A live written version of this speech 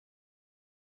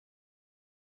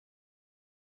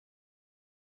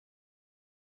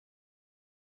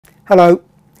Hello,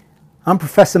 I'm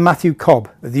Professor Matthew Cobb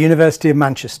of the University of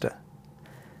Manchester,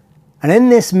 and in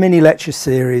this mini lecture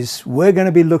series we're going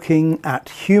to be looking at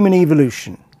human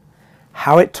evolution,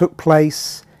 how it took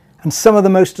place, and some of the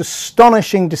most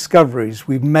astonishing discoveries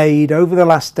we've made over the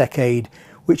last decade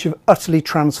which have utterly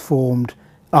transformed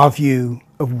our view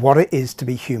of what it is to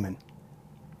be human.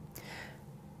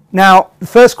 Now, the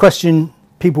first question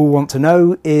people want to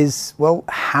know is, well,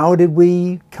 how did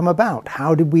we come about?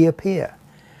 How did we appear?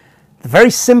 The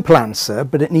very simple answer,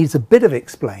 but it needs a bit of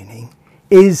explaining,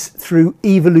 is through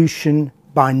evolution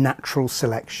by natural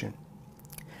selection.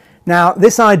 Now,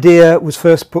 this idea was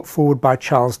first put forward by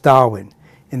Charles Darwin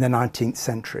in the 19th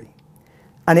century,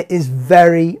 and it is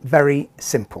very, very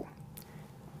simple.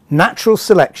 Natural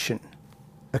selection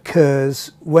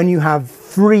occurs when you have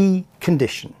three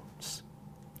conditions.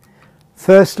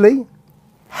 Firstly,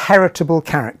 heritable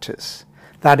characters,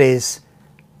 that is,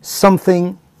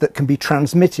 something that can be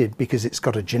transmitted because it's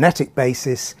got a genetic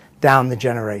basis down the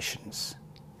generations.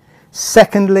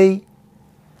 Secondly,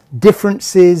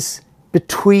 differences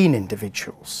between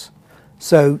individuals.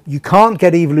 So you can't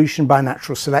get evolution by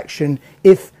natural selection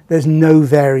if there's no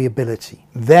variability.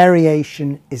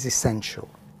 Variation is essential.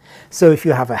 So if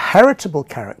you have a heritable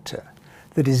character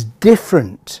that is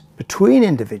different between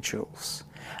individuals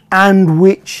and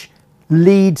which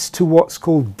leads to what's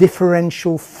called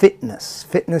differential fitness.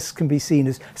 Fitness can be seen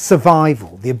as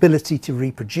survival, the ability to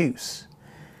reproduce.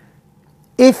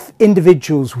 If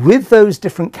individuals with those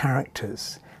different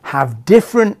characters have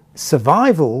different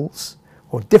survivals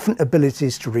or different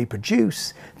abilities to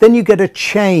reproduce, then you get a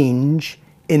change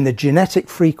in the genetic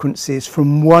frequencies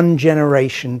from one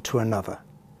generation to another.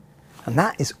 And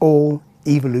that is all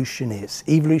evolution is.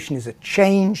 Evolution is a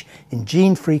change in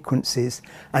gene frequencies,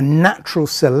 and natural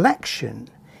selection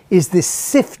is this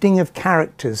sifting of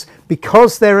characters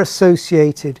because they're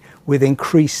associated with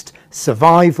increased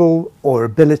survival or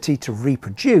ability to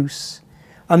reproduce,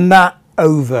 and that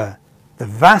over the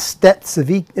vast depths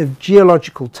of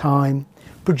geological time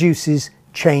produces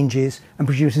changes and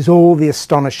produces all the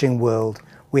astonishing world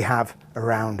we have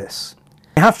around us.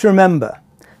 You have to remember,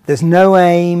 there's no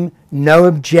aim, no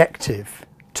objective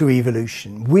to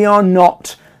evolution. We are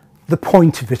not the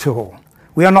point of it all.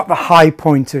 We are not the high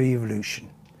point of evolution.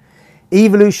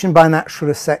 Evolution by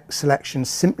natural selection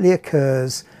simply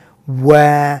occurs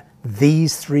where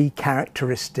these three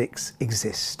characteristics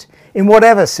exist. In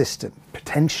whatever system,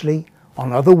 potentially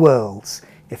on other worlds,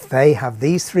 if they have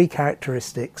these three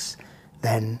characteristics,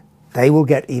 then they will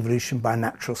get evolution by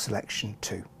natural selection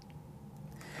too.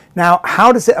 Now,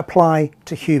 how does it apply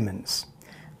to humans?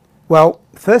 Well,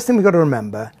 the first thing we've got to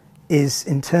remember is,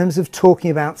 in terms of talking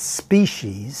about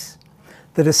species,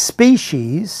 that a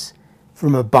species,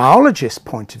 from a biologist's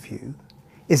point of view,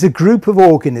 is a group of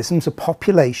organisms, a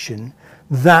population,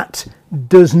 that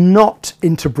does not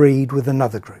interbreed with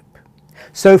another group.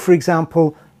 So, for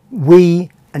example,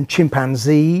 we and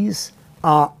chimpanzees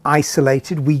are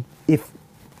isolated. If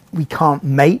we can't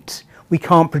mate, we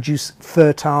can't produce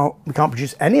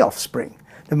any offspring,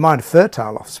 never mind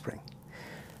fertile offspring.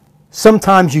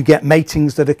 Sometimes you get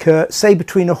matings that occur, say,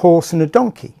 between a horse and a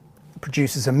donkey. It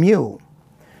produces a mule.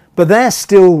 But they're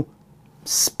still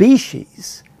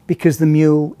species because the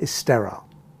mule is sterile.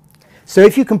 So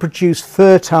if you can produce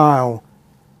fertile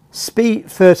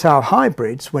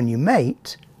hybrids when you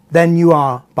mate, then you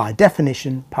are, by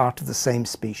definition, part of the same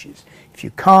species. If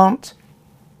you can't,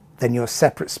 then you're a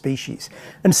separate species.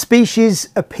 And species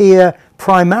appear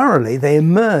primarily, they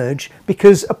emerge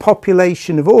because a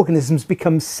population of organisms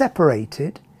becomes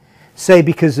separated, say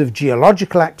because of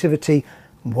geological activity.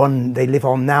 They live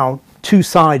on now two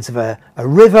sides of a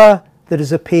river that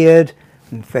has appeared.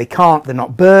 And if they can't, they're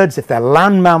not birds. If they're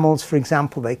land mammals, for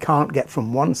example, they can't get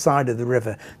from one side of the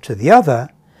river to the other,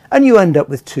 and you end up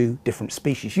with two different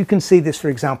species. You can see this, for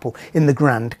example, in the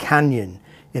Grand Canyon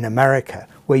in America,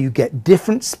 where you get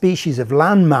different species of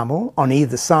land mammal on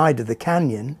either side of the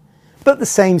canyon, but the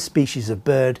same species of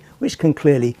bird, which can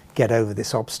clearly get over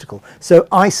this obstacle. So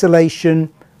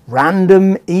isolation,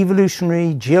 random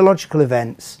evolutionary geological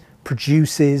events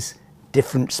produces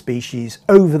different species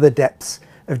over the depths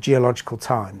of geological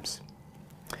times.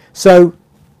 So,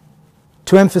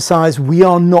 to emphasize, we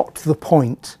are not the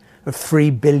point of 3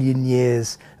 billion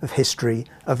years of history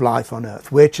of life on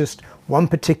Earth. We're just one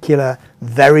particular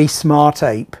very smart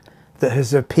ape that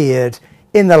has appeared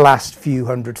in the last few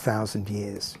 100,000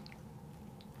 years.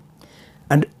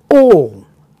 And all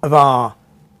of our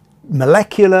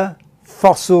molecular,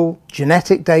 fossil,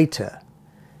 genetic data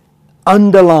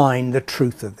underline the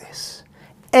truth of this.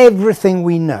 Everything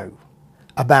we know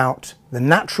about the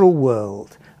natural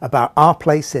world, about our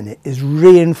place in it, is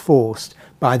reinforced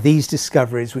by these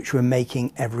discoveries which we're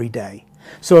making every day.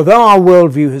 So although our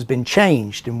worldview has been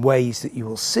changed in ways that you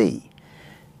will see,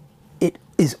 it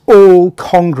is all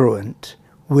congruent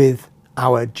with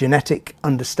our genetic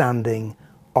understanding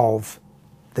of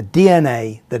the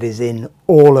DNA that is in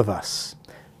all of us.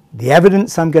 The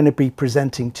evidence I'm going to be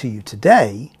presenting to you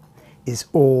today is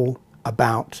all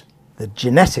about the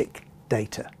genetic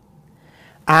data.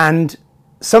 And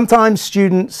sometimes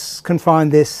students can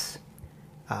find this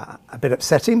a bit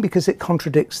upsetting because it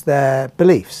contradicts their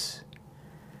beliefs.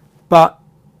 But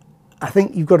I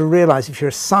think you've got to realize if you're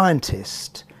a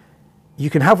scientist, you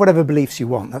can have whatever beliefs you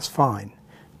want, that's fine.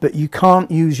 But you can't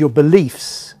use your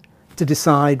beliefs to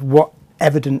decide what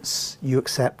evidence you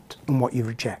accept and what you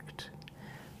reject.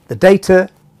 The data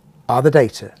are the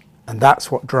data, and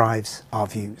that's what drives our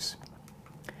views.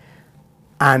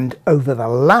 And over the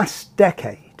last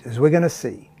decade, as we're going to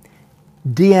see,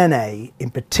 DNA,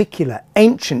 in particular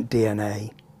ancient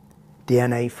DNA,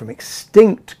 DNA from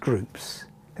extinct groups,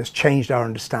 has changed our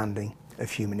understanding of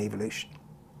human evolution.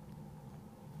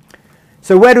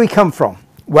 So where do we come from?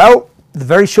 Well, the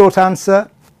very short answer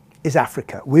is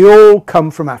Africa. We all come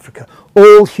from Africa.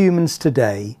 All humans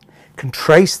today can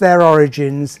trace their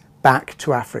origins back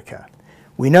to Africa.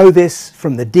 We know this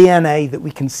from the DNA that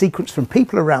we can sequence from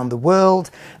people around the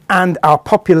world, and our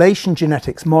population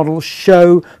genetics models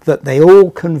show that they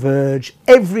all converge.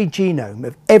 Every genome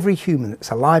of every human that's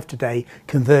alive today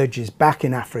converges back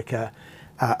in Africa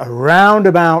around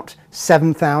about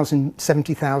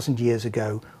 70,000 years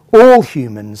ago. All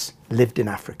humans lived in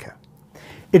Africa.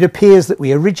 It appears that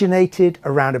we originated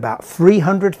around about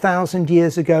 300,000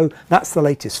 years ago. That's the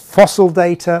latest fossil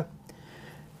data.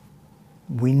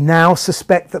 We now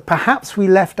suspect that perhaps we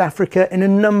left Africa in a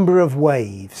number of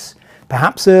waves.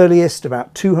 Perhaps earliest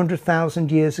about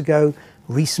 200,000 years ago.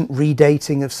 Recent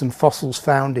redating of some fossils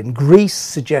found in Greece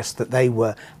suggests that they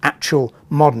were actual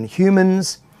modern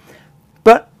humans.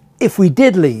 But if we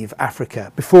did leave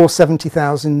Africa before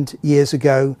 70,000 years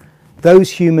ago,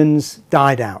 those humans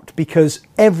died out because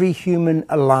every human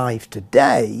alive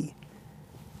today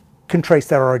can trace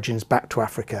their origins back to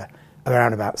Africa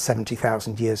around about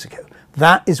 70,000 years ago.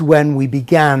 That is when we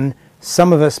began,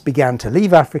 some of us began to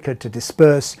leave Africa to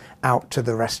disperse out to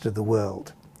the rest of the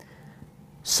world.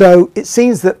 So it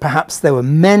seems that perhaps there were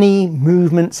many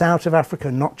movements out of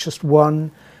Africa, not just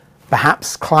one.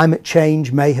 Perhaps climate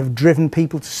change may have driven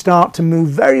people to start to move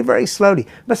very, very slowly.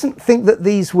 Mustn't think that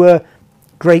these were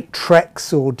great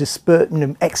treks or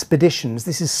expeditions.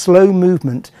 This is slow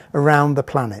movement around the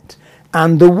planet.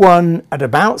 And the one at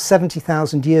about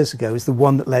 70,000 years ago is the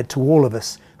one that led to all of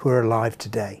us who are alive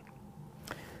today.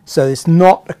 So it's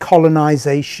not a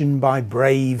colonization by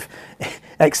brave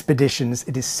expeditions.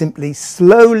 It is simply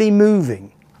slowly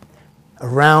moving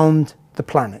around the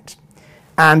planet.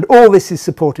 And all this is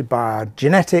supported by our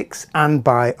genetics and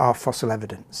by our fossil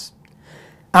evidence.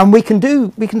 And we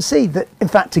can see that, in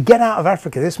fact, to get out of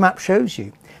Africa, this map shows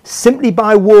you, simply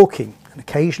by walking and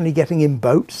occasionally getting in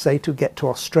boats, say to get to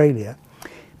Australia,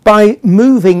 by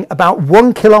moving about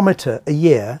 1 kilometre a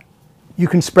year, you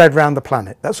can spread around the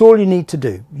planet. That's all you need to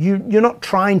do. You're not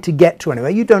trying to get to anywhere.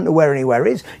 You don't know where anywhere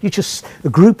is. You're just a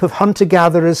group of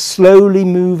hunter-gatherers slowly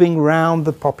moving around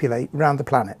the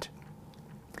planet.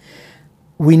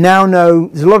 We now know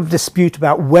there's a lot of dispute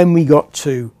about when we got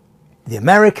to the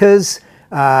Americas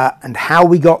and how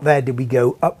we got there. Did we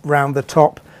go up round the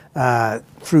top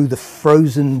through the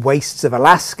frozen wastes of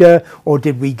Alaska, or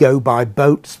did we go by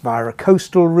boats via a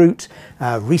coastal route?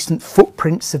 Recent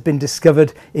footprints have been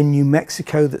discovered in New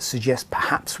Mexico that suggest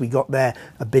perhaps we got there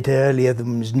a bit earlier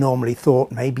than was normally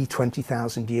thought, maybe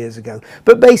 20,000 years ago.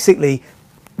 But basically,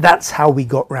 that's how we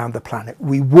got round the planet.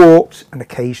 We walked, and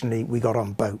occasionally we got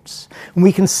on boats. And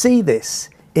we can see this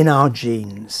in our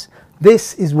genes.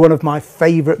 This is one of my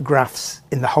favourite graphs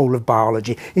in the whole of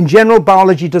biology. In general,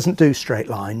 biology doesn't do straight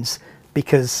lines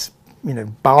because,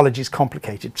 biology is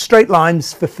complicated. Straight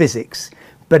lines for physics.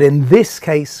 But in this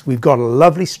case, we've got a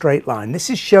lovely straight line. This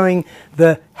is showing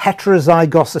the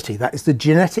heterozygosity, that is the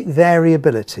genetic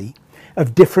variability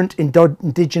of different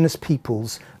indigenous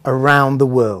peoples around the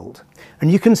world.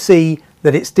 And you can see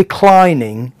that it's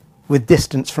declining with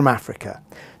distance from Africa.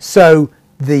 So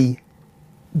the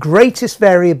greatest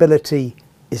variability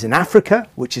is in Africa,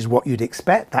 which is what you'd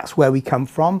expect. That's where we come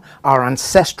from, our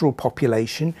ancestral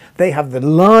population. They have the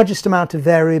largest amount of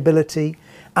variability,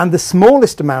 and the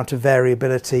smallest amount of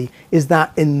variability is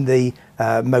that in the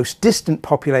most distant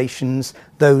populations,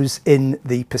 those in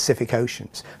the Pacific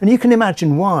Oceans. And you can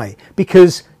imagine why,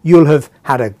 because you'll have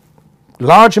had a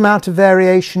large amount of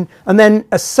variation and then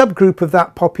a subgroup of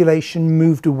that population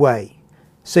moved away.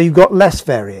 So you've got less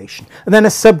variation. And then a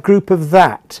subgroup of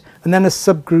that, and then a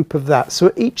subgroup of that. So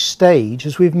at each stage,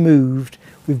 as we've moved,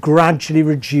 we've gradually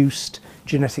reduced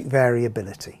genetic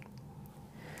variability.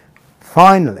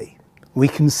 Finally, we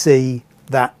can see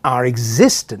that our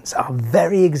existence, our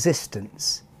very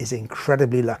existence, is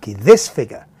incredibly lucky. This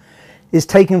figure is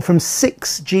taken from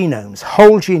 6 genomes,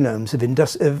 whole genomes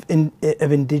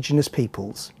of indigenous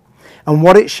peoples. And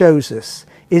what it shows us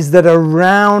is that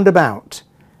around about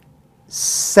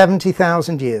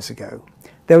 70,000 years ago,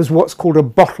 there was what's called a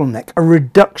bottleneck, a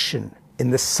reduction in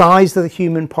the size of the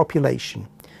human population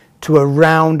to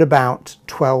around about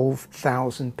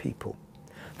 12,000 people.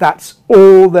 That's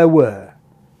all there were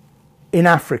in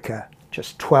Africa,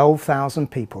 just 12,000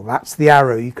 people. That's the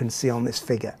arrow you can see on this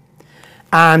figure.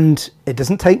 And it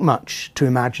doesn't take much to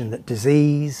imagine that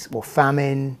disease or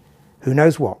famine, who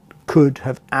knows what, could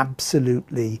have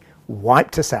absolutely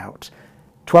wiped us out.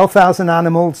 12,000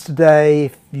 animals today,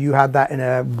 if you had that in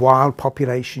a wild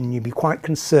population, you'd be quite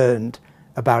concerned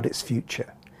about its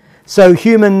future. So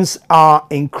humans are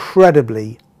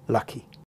incredibly lucky.